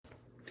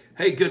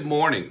Hey, good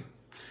morning.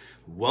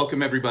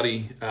 Welcome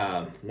everybody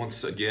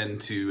once again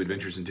to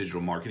Adventures in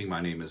Digital Marketing.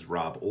 My name is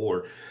Rob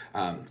Orr.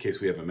 In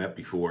case we haven't met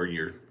before,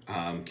 you're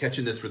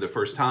catching this for the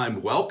first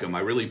time, welcome.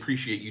 I really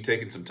appreciate you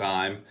taking some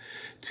time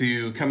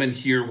to come in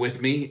here with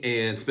me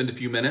and spend a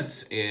few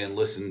minutes and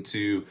listen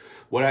to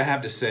what I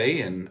have to say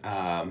and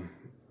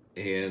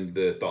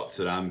the thoughts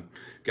that I'm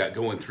got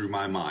going through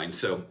my mind.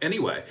 So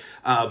anyway,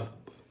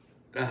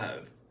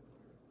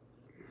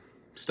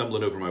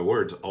 stumbling over my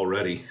words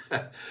already.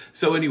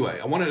 So anyway,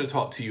 I wanted to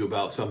talk to you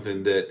about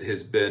something that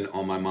has been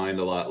on my mind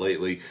a lot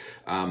lately.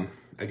 I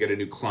got a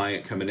new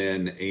client coming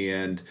in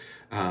and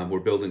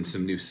we're building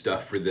some new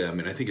stuff for them,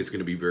 and I think it's going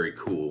to be very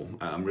cool.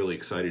 I'm really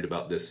excited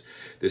about this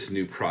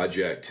new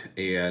project,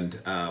 and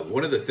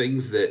one of the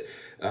things that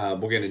we're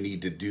going to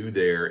need to do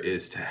there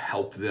is to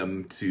help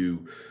them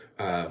to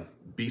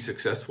be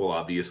successful,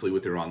 obviously,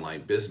 with their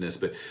online business.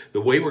 But the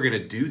way we're going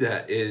to do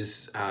that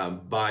is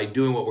by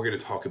doing what we're going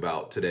to talk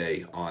about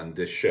today on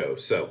this show.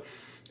 So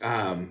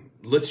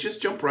let's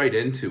just jump right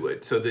into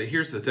it. So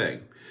here's the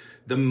thing.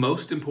 The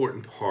most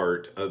important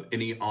part of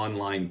any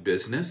online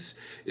business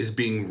is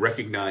being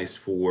recognized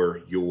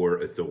for your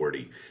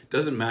authority.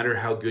 Doesn't matter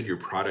how good your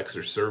products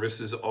or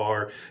services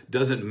are.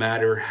 Doesn't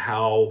matter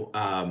how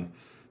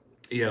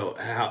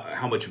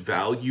how much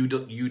value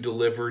you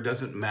deliver.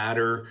 Doesn't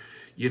matter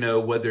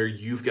whether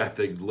you've got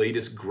the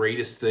latest,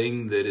 greatest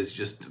thing that is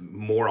just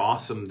more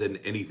awesome than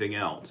anything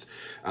else.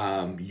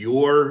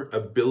 Your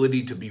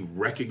ability to be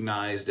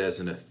recognized as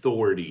an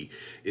authority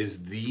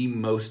is the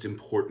most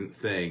important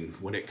thing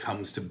when it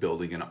comes to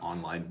building an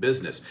online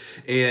business.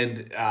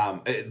 And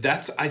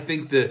that's, I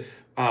think, the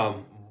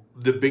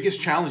biggest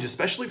challenge,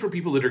 especially for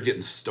people that are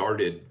getting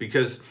started,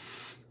 because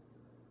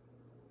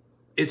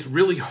it's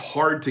really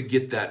hard to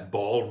get that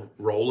ball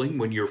rolling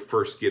when you're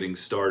first getting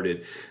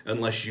started,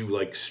 unless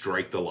you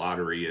strike the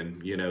lottery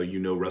and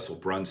Russell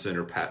Brunson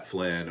or Pat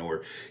Flynn,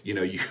 or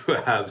you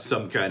have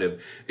some kind of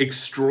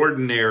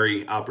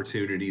extraordinary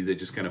opportunity that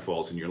just kind of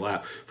falls in your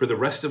lap. For the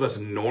rest of us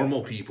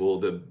normal people,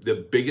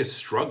 the biggest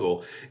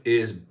struggle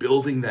is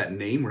building that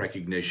name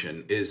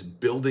recognition, is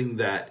building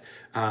that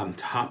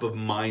top of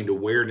mind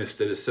awareness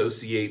that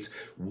associates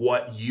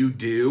what you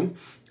do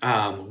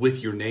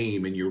with your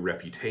name and your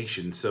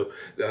reputation. So,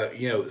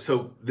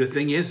 so the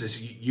thing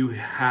is you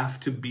have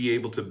to be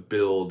able to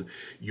build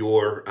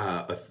your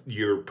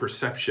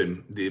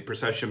perception, the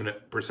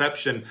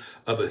perception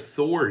of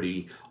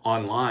authority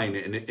online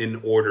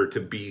in order to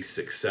be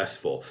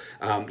successful.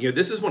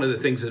 This is one of the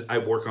things that I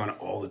work on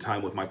all the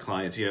time with my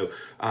clients.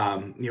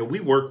 We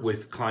work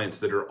with clients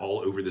that are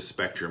all over the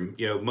spectrum.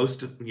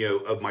 Most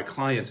of my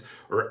clients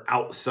are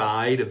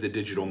outside of the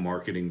digital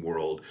marketing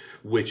world,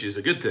 which is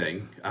a good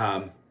thing.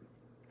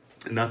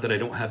 Not that I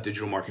don't have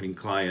digital marketing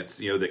clients,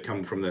 that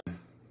come from the,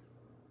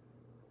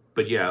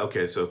 but yeah,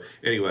 okay. So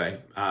anyway,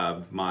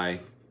 my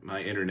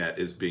internet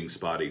is being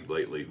spotty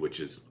lately,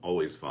 which is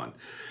always fun.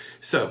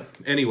 So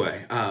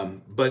anyway,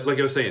 but like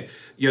I was saying,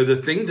 the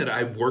thing that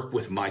I work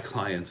with my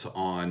clients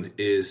on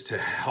is to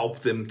help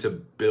them to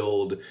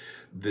build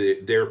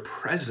their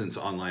presence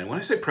online. When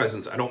I say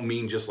presence, I don't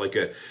mean just like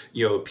a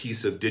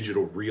piece of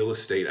digital real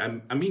estate.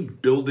 I mean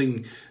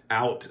building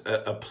out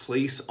a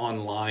place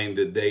online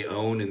that they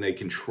own and they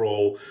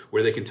control,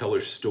 where they can tell their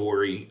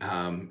story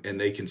and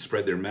they can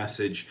spread their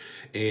message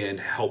and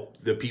help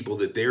the people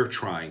that they're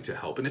trying to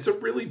help. And it's a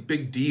really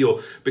big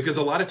deal, because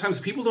a lot of times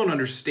people don't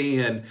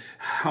understand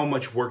how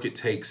much work it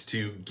takes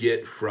to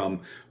get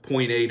from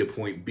point A to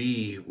point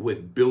B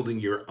with building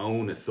your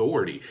own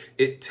authority.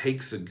 It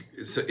takes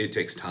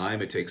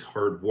time, it takes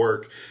hard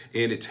work,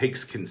 and it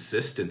takes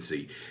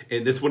consistency.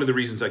 And that's one of the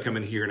reasons I come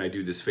in here and I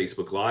do this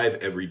Facebook Live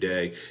every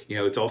day.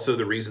 It's also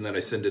the reason that I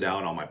send it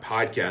out on my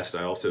podcast.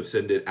 I also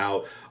send it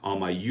out on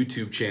my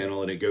YouTube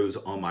channel, and it goes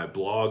on my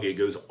blog. It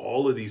goes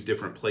all of these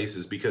different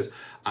places, because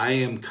I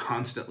am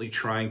constantly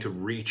trying to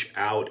reach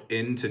out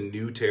into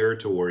new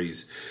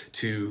territories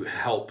to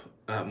help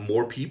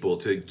more people,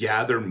 to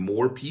gather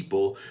more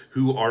people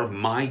who are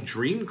my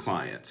dream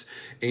clients.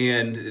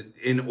 And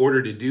in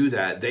order to do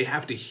that, they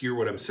have to hear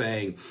what I'm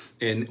saying.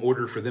 In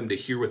order for them to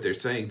hear what they're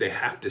saying, they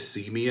have to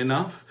see me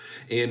enough.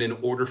 And in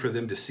order for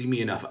them to see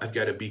me enough, I've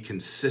got to be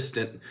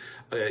consistent,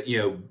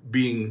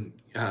 being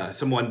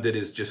someone that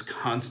is just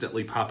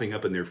constantly popping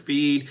up in their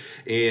feed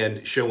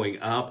and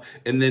showing up.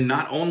 And then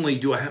not only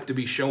do I have to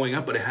be showing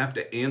up, but I have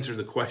to answer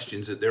the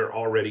questions that they're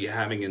already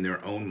having in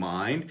their own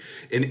mind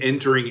and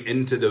entering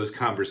into those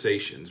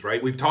conversations,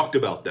 right? We've talked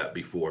about that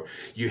before.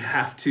 You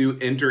have to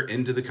enter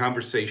into the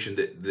conversation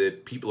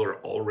that people are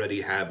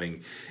already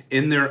having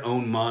in their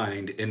own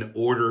mind in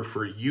order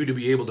for you to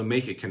be able to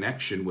make a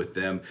connection with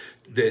them,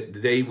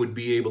 that they would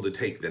be able to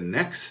take the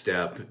next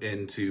step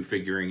into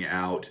figuring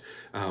out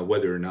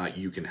whether or not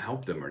you can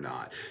help them or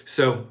not.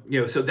 So,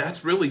 so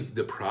that's really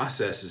the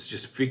process, is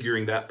just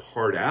figuring that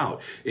part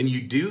out. And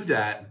you do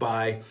that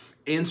by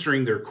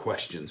answering their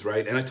questions,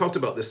 right? And I talked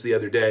about this the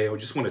other day. I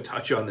just want to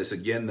touch on this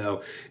again,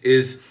 though,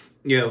 is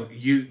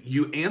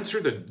you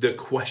answer the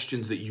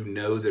questions that you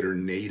know that are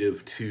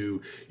native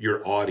to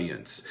your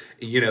audience.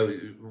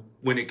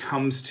 When it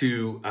comes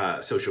to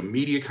social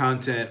media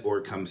content, or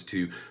it comes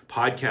to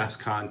podcast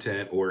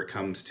content, or it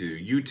comes to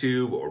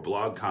YouTube or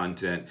blog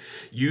content,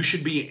 you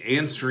should be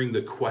answering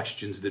the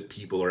questions that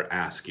people are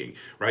asking,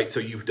 right? So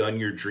you've done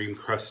your dream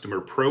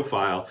customer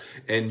profile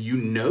and you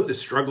know the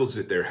struggles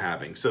that they're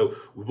having. So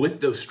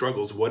with those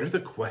struggles, what are the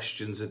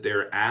questions that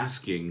they're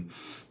asking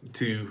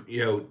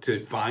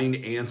to find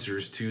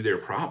answers to their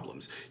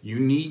problems? You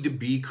need to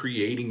be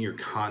creating your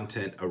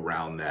content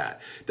around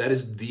that. That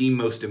is the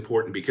most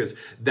important, because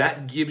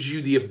that gives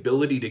you the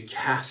ability to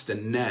cast a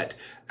net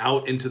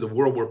out into the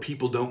world where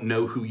people don't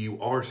know who you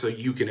are, so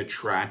you can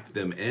attract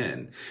them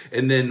in.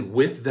 And then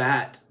with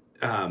that,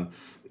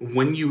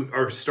 when you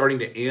are starting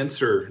to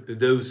answer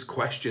those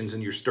questions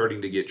and you're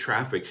starting to get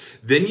traffic,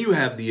 then you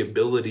have the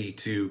ability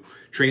to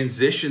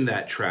transition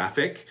that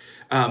traffic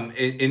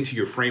into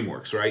your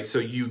frameworks, right? So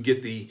you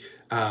get the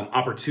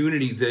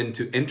opportunity then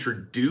to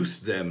introduce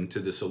them to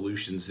the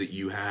solutions that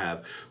you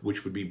have,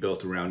 which would be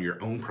built around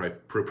your own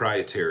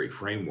proprietary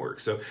framework.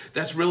 So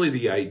that's really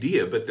the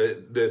idea. But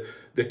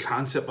the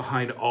concept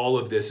behind all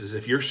of this is,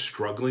 if you're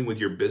struggling with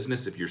your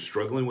business, if you're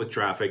struggling with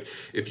traffic,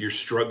 if you're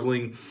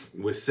struggling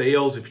with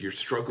sales, if you're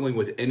struggling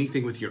with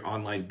anything with your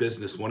online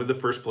business, one of the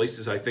first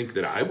places I think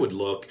that I would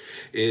look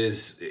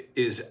is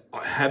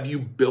have you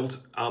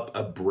built up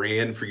a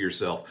brand for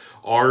yourself?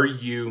 Are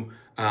you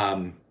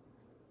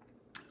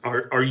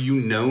Are you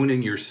known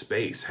in your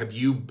space? Have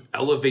you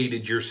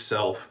elevated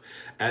yourself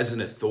as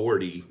an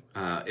authority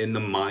in the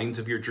minds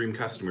of your dream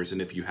customers?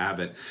 And if you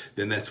haven't,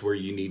 then that's where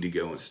you need to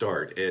go and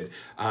start. And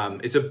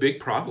it's a big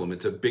problem.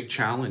 It's a big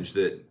challenge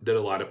that a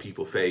lot of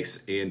people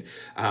face. And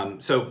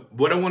so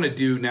what I want to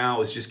do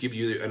now is just give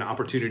you an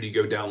opportunity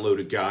to go download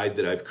a guide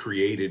that I've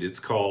created.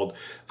 It's called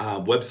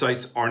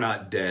Websites Are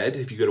Not Dead.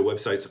 If you go to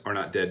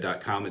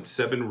websitesarenotdead.com, it's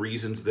 7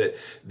 reasons that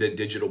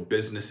digital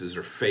businesses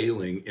are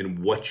failing and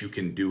what you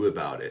can do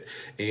about it.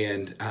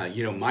 And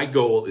my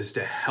goal is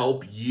to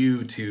help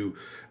you to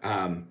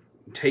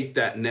take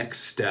that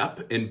next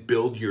step and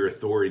build your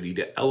authority,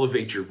 to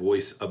elevate your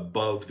voice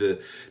above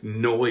the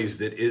noise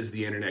that is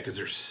the internet, because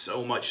there's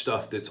so much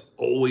stuff that's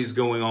always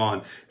going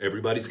on.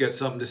 Everybody's got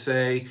something to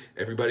say.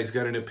 Everybody's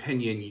got an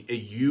opinion.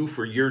 You,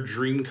 for your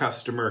dream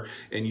customer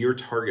and your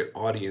target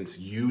audience,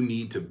 you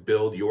need to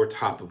build your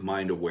top of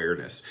mind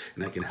awareness,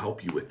 and I can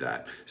help you with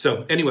that.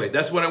 So anyway,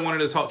 that's what I wanted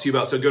to talk to you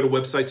about. So go to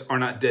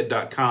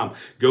websitesarenotdead.com.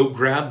 Go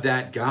grab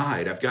that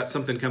guide. I've got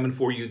something coming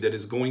for you that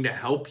is going to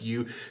help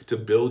you to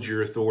build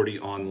your authority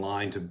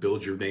online, to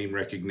build your name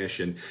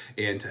recognition,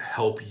 and to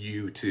help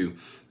you to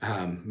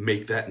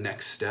make that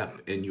next step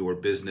in your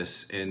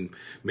business. And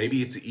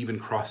maybe it's even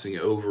crossing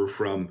over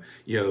from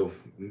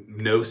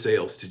no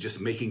sales to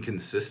just making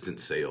consistent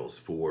sales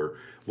for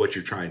what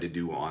you're trying to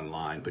do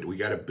online. But we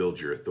got to build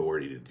your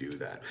authority to do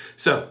that.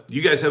 So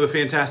you guys have a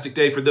fantastic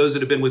day. For those that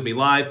have been with me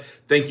live,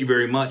 thank you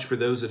very much. For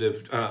those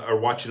that are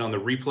watching on the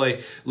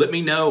replay, let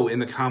me know in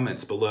the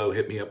comments below.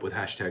 Hit me up with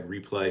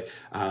 #replay.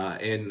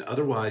 And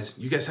otherwise,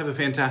 you guys have a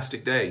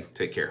fantastic day.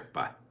 Take care.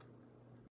 Bye.